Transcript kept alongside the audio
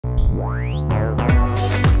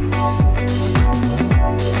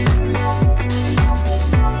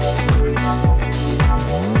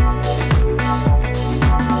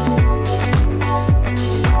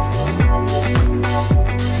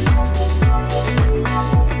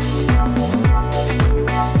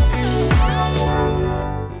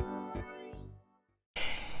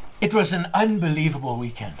It was an unbelievable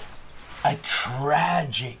weekend. A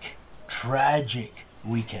tragic, tragic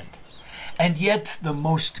weekend. And yet the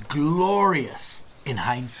most glorious in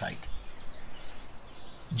hindsight.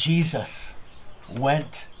 Jesus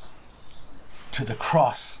went to the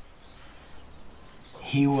cross.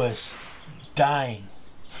 He was dying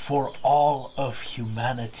for all of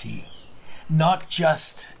humanity. Not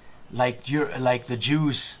just like the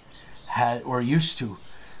Jews were used to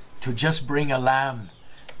just bring a lamb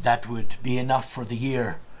that would be enough for the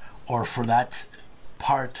year or for that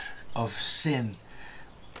part of sin.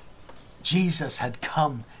 Jesus had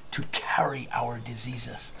come to carry our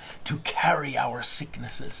diseases, to carry our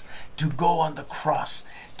sicknesses, to go on the cross,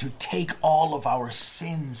 to take all of our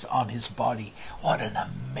sins on his body. What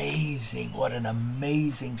an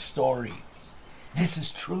amazing story. This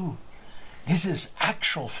is true. This is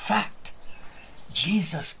actual fact.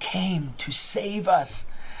 Jesus came to save us.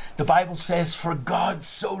 The Bible says, for God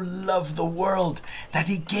so loved the world that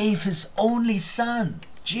he gave his only Son,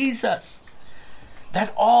 Jesus,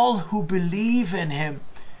 that all who believe in him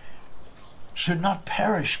should not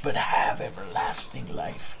perish but have everlasting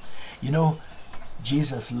life. You know,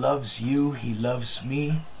 Jesus loves you. He loves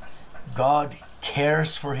me. God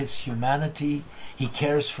cares for his humanity. He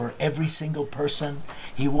cares for every single person.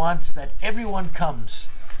 He wants that everyone comes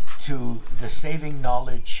to the saving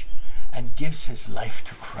knowledge and gives his life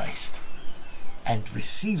to Christ and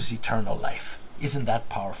receives eternal life. Isn't that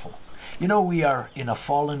powerful? You know, we are in a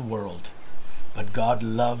fallen world, but God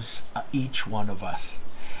loves each one of us.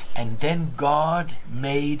 And then God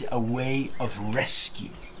made a way of rescue.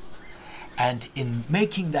 And in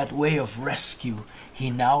making that way of rescue, he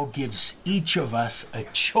now gives each of us a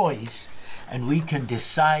choice, and we can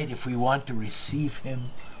decide if we want to receive him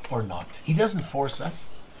or not. He doesn't force us,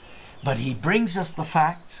 but he brings us the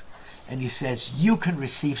facts, and he says, you can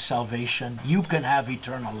receive salvation, you can have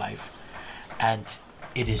eternal life, and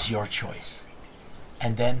it is your choice.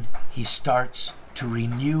 And then he starts to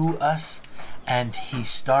renew us, and he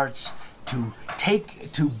starts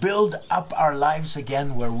to build up our lives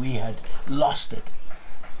again where we had lost it.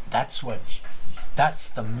 That's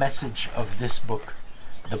the message of this book,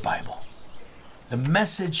 the Bible. The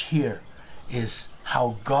message here is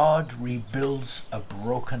how God rebuilds a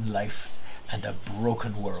broken life and a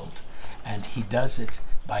broken world. And he does it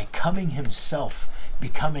by coming himself,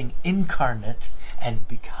 becoming incarnate and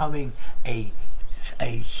becoming a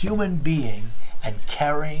human being and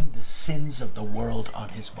carrying the sins of the world on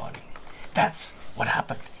his body. That's what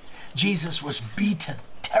happened. Jesus was beaten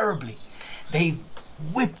terribly. They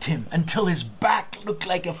whipped him until his back looked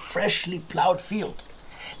like a freshly plowed field.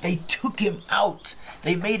 They took him out.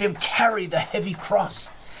 They made him carry the heavy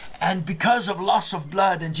cross. And because of loss of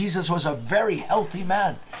blood, and Jesus was a very healthy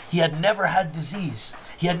man. He had never had disease.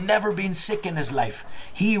 He had never been sick in his life.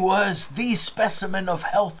 He was the specimen of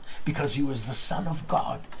health because he was the Son of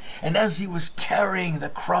God. And as he was carrying the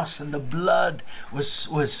cross and the blood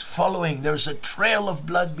was following, there was a trail of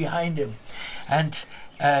blood behind him. And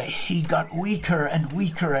he got weaker and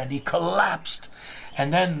weaker and he collapsed.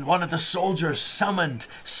 And then one of the soldiers summoned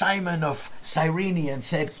Simon of Cyrene and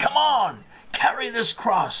said, come on, carry this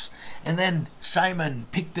cross. And then Simon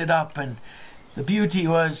picked it up, and the beauty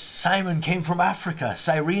was Simon came from Africa.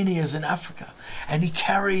 Cyrene is in Africa. And he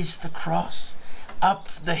carries the cross up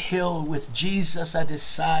the hill with Jesus at his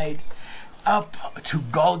side, up to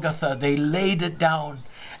Golgotha. They laid it down,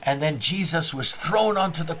 and then Jesus was thrown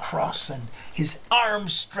onto the cross, and his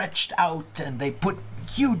arms stretched out, and they put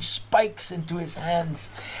huge spikes into his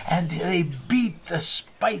hands, and they beat the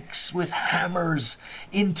spikes with hammers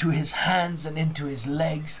into his hands and into his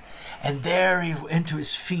legs, and there he into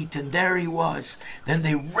his feet, and there he was. Then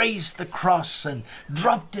they raised the cross and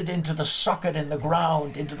dropped it into the socket in the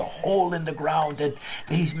ground, into the hole in the ground, and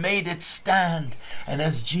they made it stand. And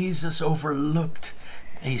as Jesus overlooked,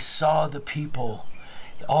 he saw the people.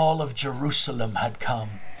 All of Jerusalem had come.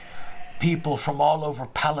 People from all over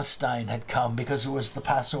Palestine had come because it was the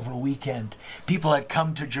Passover weekend. People had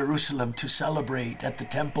come to Jerusalem to celebrate at the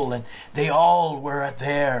temple, and they all were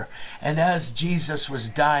there. And as Jesus was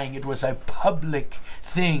dying, it was a public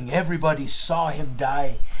thing. Everybody saw him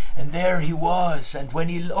die. And there he was. And when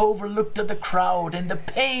he overlooked at the crowd and the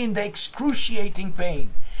pain, the excruciating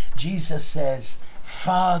pain, Jesus says,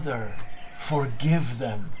 Father, forgive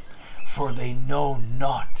them, for they know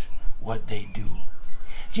not what they do.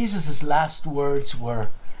 Jesus' last words were,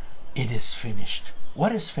 it is finished.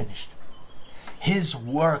 What is finished? His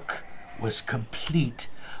work was complete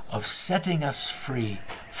of setting us free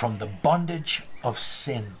from the bondage of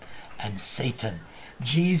sin and Satan.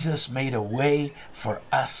 Jesus made a way for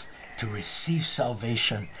us to receive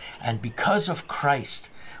salvation, and because of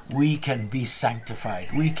Christ, we can be sanctified.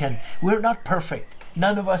 We're not perfect.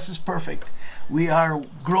 None of us is perfect. We are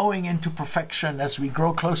growing into perfection as we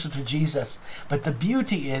grow closer to Jesus. But the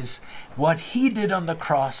beauty is what he did on the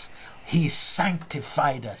cross, he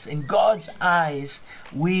sanctified us. In God's eyes,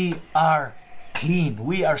 we are clean.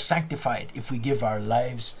 We are sanctified if we give our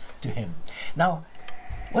lives to him. Now,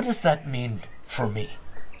 what does that mean for me?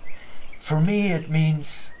 For me, it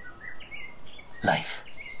means life.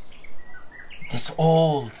 This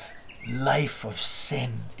old life of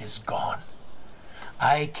sin is gone.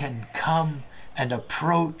 I can come and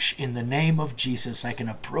approach in the name of Jesus. I can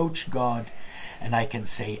approach God and I can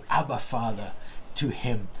say, Abba, Father, to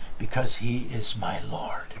him, because he is my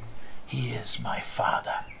Lord. He is my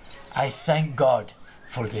Father. I thank God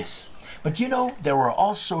for this. But you know, there were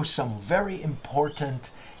also some very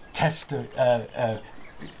important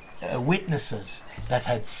witnesses that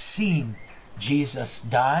had seen Jesus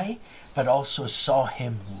die, but also saw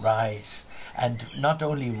him rise. And not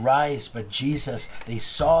only rise, but Jesus, they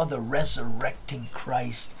saw the resurrecting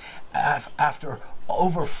Christ after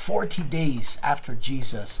over 40 days after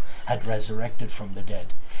Jesus had resurrected from the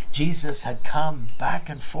dead. Jesus had come back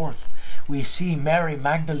and forth. We see Mary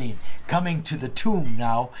Magdalene coming to the tomb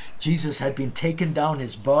now. Jesus had been taken down.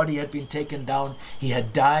 His body had been taken down. He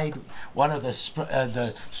had died. One of the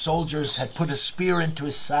soldiers had put a spear into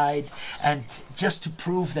his side. And just to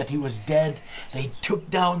prove that he was dead, they took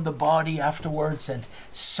down the body afterwards. And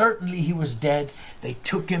certainly he was dead. They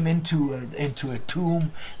took him into a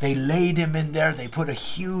tomb. They laid him in there. They put a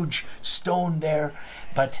huge stone there.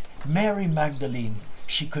 But Mary Magdalene,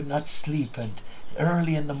 she could not sleep, and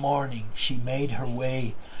early in the morning she made her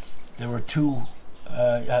way. There were two.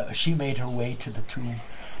 She made her way to the tomb,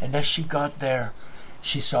 and as she got there,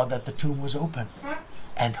 she saw that the tomb was open.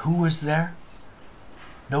 And who was there?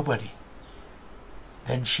 Nobody.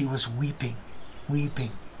 Then she was weeping,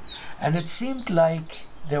 and it seemed like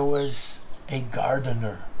there was a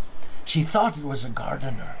gardener. She thought it was a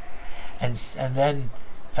gardener, and then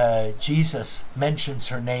Jesus mentions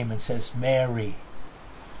her name and says, Mary.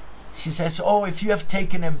 She says, oh, if you have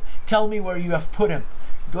taken him, tell me where you have put him.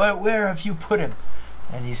 Where have you put him?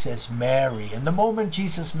 And he says, Mary. And the moment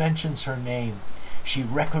Jesus mentions her name, she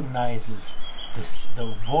recognizes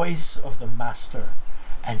the voice of the Master.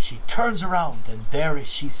 And she turns around, and there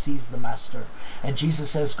she sees the Master. And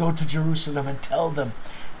Jesus says, go to Jerusalem and tell them.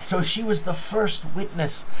 So she was the first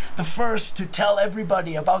witness, the first to tell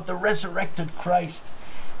everybody about the resurrected Christ.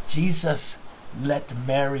 Jesus let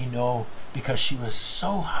Mary know, because she was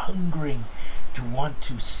so hungering to want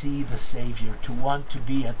to see the Savior, to want to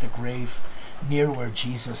be at the grave near where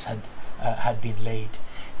Jesus had been laid.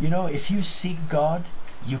 You know, if you seek God,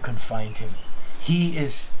 you can find him. He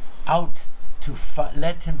is out to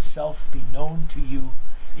let himself be known to you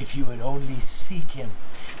if you would only seek him.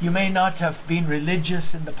 You may not have been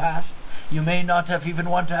religious in the past. You may not have even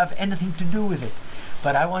want to have anything to do with it.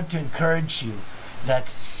 But I want to encourage you that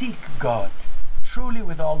seek God truly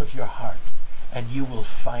with all of your heart, and you will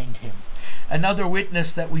find him. Another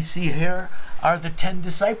witness that we see here are the 10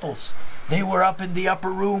 disciples. They were up in the upper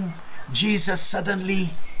room. Jesus suddenly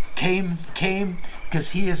came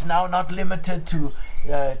because he is now not limited to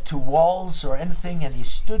walls or anything, and he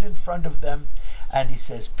stood in front of them and he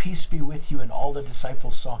says, peace be with you. And all the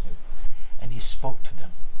disciples saw him, and he spoke to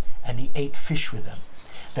them, and he ate fish with them.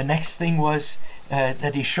 The next thing was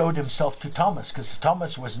that he showed himself to Thomas, because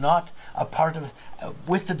Thomas was not a part of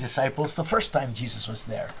with the disciples the first time Jesus was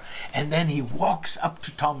there. And then he walks up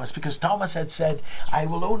to Thomas, because Thomas had said, I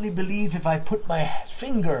will only believe if I put my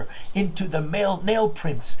finger into the nail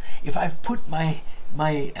prints, if I've put my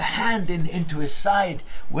hand into his side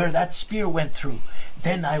where that spear went through,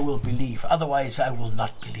 then I will believe. Otherwise I will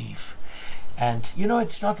not believe. And you know,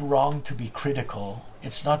 it's not wrong to be critical.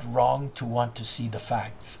 It's not wrong to want to see the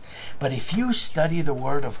facts. But if you study the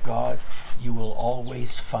Word of God, you will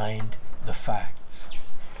always find the facts.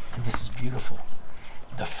 And this is beautiful.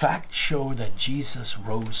 The facts show that Jesus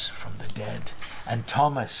rose from the dead, and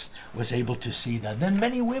Thomas was able to see that. Then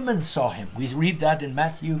many women saw him. We read that in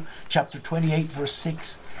Matthew chapter 28, verse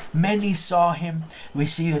 6. Many saw him. We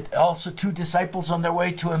see that also 2 disciples on their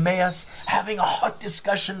way to Emmaus having a hot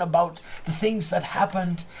discussion about the things that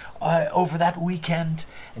happened over that weekend.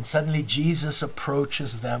 And suddenly Jesus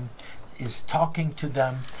approaches them, is talking to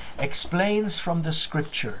them, explains from the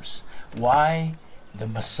scriptures why the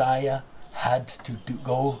Messiah had to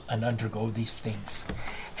go and undergo these things.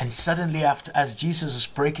 And suddenly, as Jesus was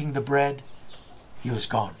breaking the bread, he was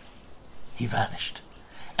gone. He vanished.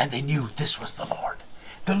 And they knew this was the Lord.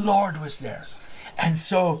 The Lord was there. And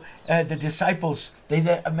so the disciples,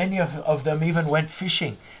 many of them even went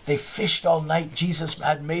fishing. They fished all night. Jesus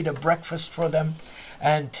had made a breakfast for them.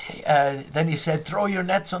 And then he said, throw your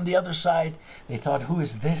nets on the other side. They thought, who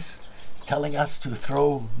is this telling us to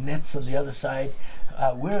throw nets on the other side?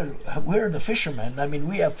 We're the fishermen. I mean,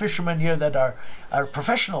 we have fishermen here that are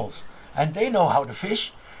professionals, and they know how to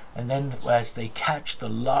fish. And then as they catch the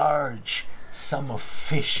large sum of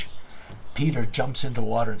fish, Peter jumps in the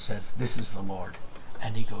water and says, this is the Lord.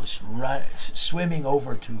 And he goes swimming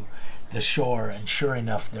over to the shore, and sure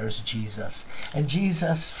enough, there's Jesus. And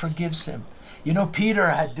Jesus forgives him. You know, Peter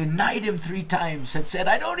had denied him 3 times, had said,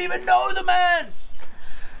 I don't even know the man.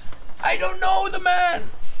 I don't know the man.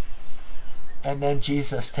 And then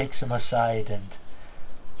Jesus takes him aside and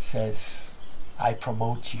says, I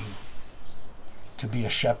promote you to be a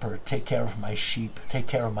shepherd. Take care of my sheep. Take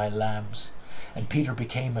care of my lambs. And Peter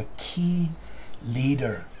became a key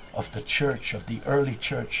leader of the church, of the early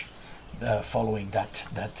church, following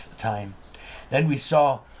that time. Then we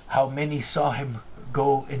saw how many saw him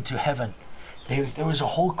go into heaven. There was a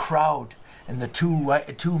whole crowd, and the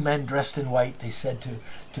two men dressed in white, they said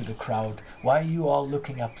to the crowd, why are you all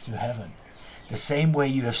looking up to heaven? The same way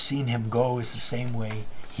you have seen him go is the same way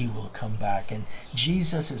he will come back. And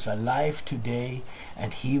Jesus is alive today,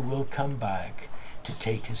 and he will come back to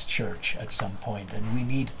take his church at some point, and we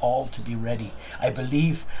need all to be ready. I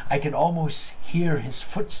believe I can almost hear his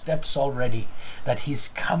footsteps already, that he's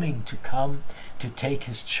coming to take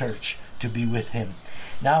his church to be with him.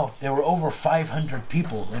 Now, there were over 500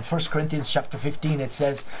 people. In 1 Corinthians chapter 15, it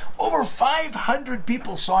says, over 500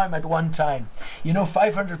 people saw him at one time. You know,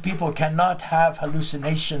 500 people cannot have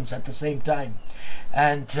hallucinations at the same time.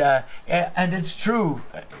 And it's true.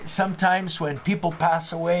 Sometimes when people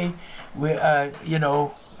pass away,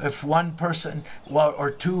 if one person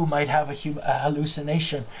or two might have a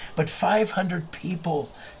hallucination, but 500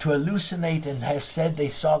 people to hallucinate and have said they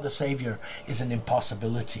saw the Savior is an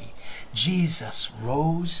impossibility. Jesus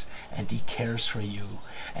rose, and he cares for you.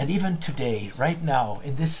 And even today, right now,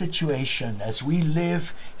 in this situation, as we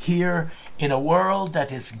live here in a world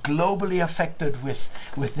that is globally affected with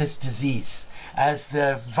this disease, as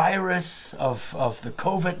the virus of the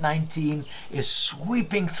COVID-19 is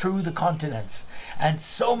sweeping through the continents, and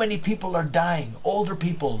so many people are dying, older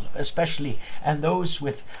people especially, and those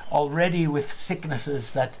already with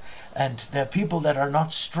sicknesses and the people that are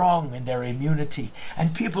not strong in their immunity,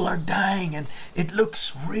 and people are dying, and it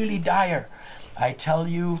looks really dire. I tell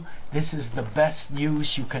you, this is the best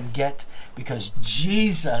news you can get, because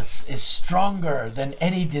Jesus is stronger than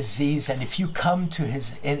any disease, and if you come to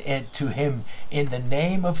him in the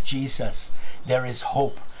name of Jesus, there is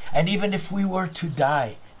hope. And even if we were to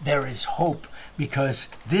die, there is hope, because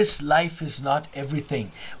this life is not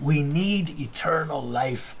everything. We need eternal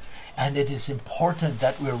life, and it is important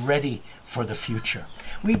that we're ready for the future.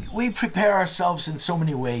 We prepare ourselves in so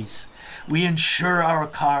many ways. We insure our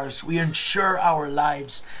cars. We insure our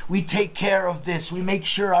lives. We take care of this. We make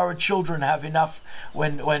sure our children have enough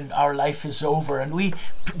when our life is over. And we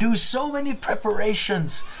do so many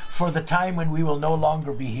preparations for the time when we will no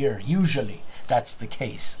longer be here. Usually that's the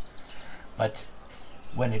case. But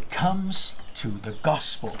when it comes to the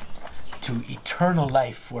gospel, to eternal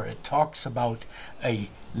life, where it talks about a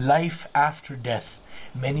life after death,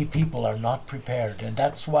 many people are not prepared. And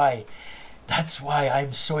that's why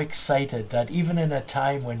I'm so excited that even in a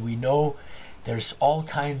time when we know there's all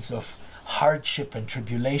kinds of hardship and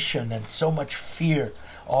tribulation and so much fear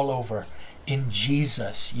all over, in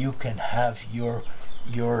Jesus you can have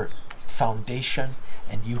your foundation,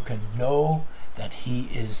 and you can know that he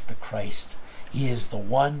is the Christ. He is the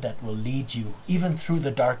one that will lead you even through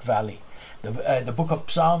the dark valley. The book of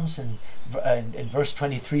Psalms in verse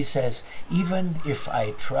 23 says, even if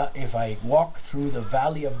I walk through the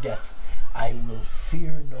valley of death, I will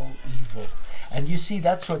fear no evil. And you see,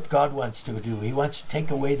 that's what God wants to do. He wants to take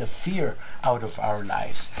away the fear out of our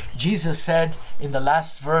lives. Jesus said in the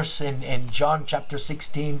last verse in John chapter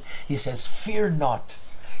 16, he says, fear not.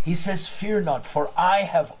 He says, fear not, for I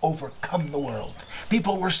have overcome the world.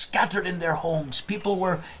 People were scattered in their homes. People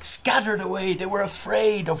were scattered away. They were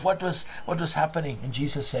afraid of what was happening. And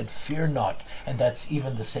Jesus said, fear not. And that's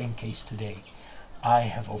even the same case today. I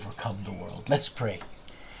have overcome the world. Let's pray.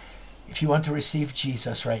 If you want to receive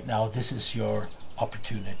Jesus right now, this is your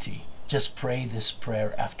opportunity. Just pray this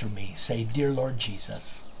prayer after me. Say, dear Lord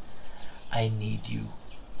Jesus, I need you.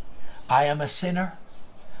 I am a sinner.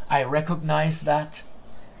 I recognize that.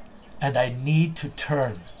 And I need to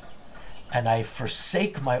turn. And I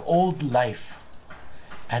forsake my old life.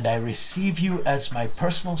 And I receive you as my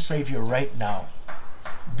personal Savior right now.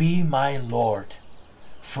 Be my Lord.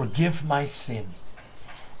 Forgive my sin.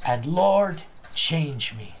 And Lord,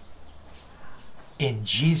 change me. In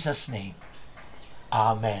Jesus' name,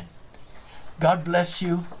 amen. God bless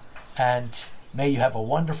you, and may you have a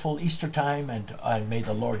wonderful Easter time, and may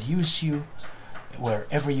the Lord use you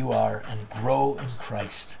wherever you are and grow in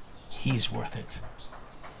Christ. He's worth it.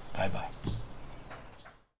 Bye-bye.